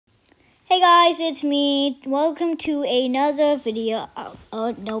Hey guys, it's me. Welcome to another video.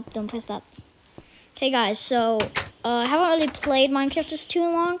 Oh, nope, don't press that. Hey guys, so I haven't really played Minecraft just too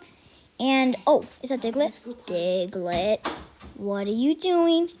long. And, oh, is that Diglet? Diglet, what are you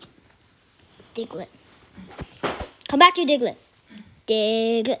doing? Diglet. Come back here, Diglet.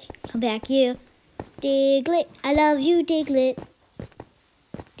 Diglet, come back here. Diglet, I love you, Diglet.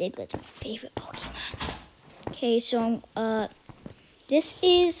 Diglet's my favorite Pokemon. Okay, so, this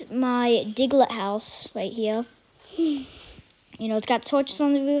is my Diglet house right here. You know, it's got torches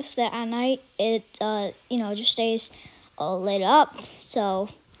on the roof so that at night it, just stays all lit up. So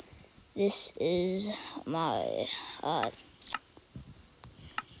this is my,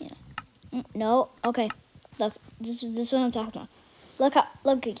 no, okay. Look, this is what I'm talking about.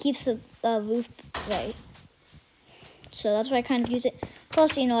 Look, it keeps the roof right. So that's why I kind of use it.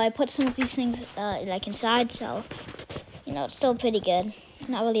 Plus, I put some of these things like inside, so. It's still pretty good.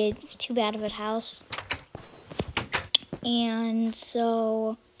 Not really too bad of a house. And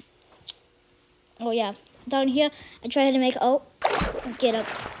so, oh yeah, down here, I tried to make, get up.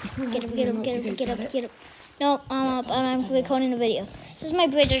 No, I'm recording the video. This is my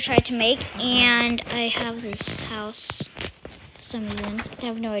bridge I tried to make, and I have this house for some reason. I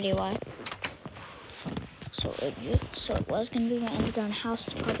have no idea why. So it was going to be my underground house.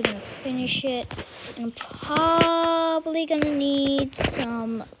 I'm probably going to finish it. And I'm probably going to need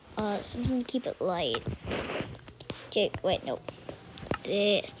some, something to keep it light. Okay, wait, nope.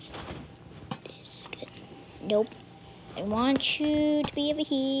 This is good. Nope. I want you to be over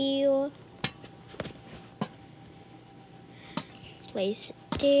here. Place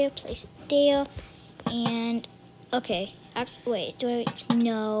it there. And, okay. Wait,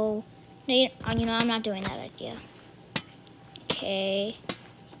 no. No, I'm not doing that idea. Okay.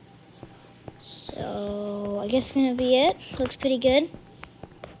 So, I guess it's going to be it. Looks pretty good.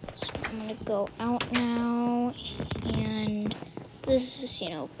 So, I'm going to go out now. And this is,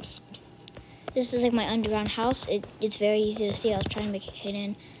 this is like my underground house. It's very easy to see. I was trying to make it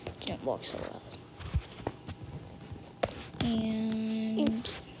hidden. It didn't work so well. And,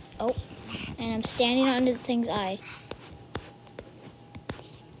 and I'm standing under the thing's eye.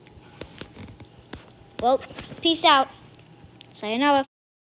 Well, peace out. Sayonara.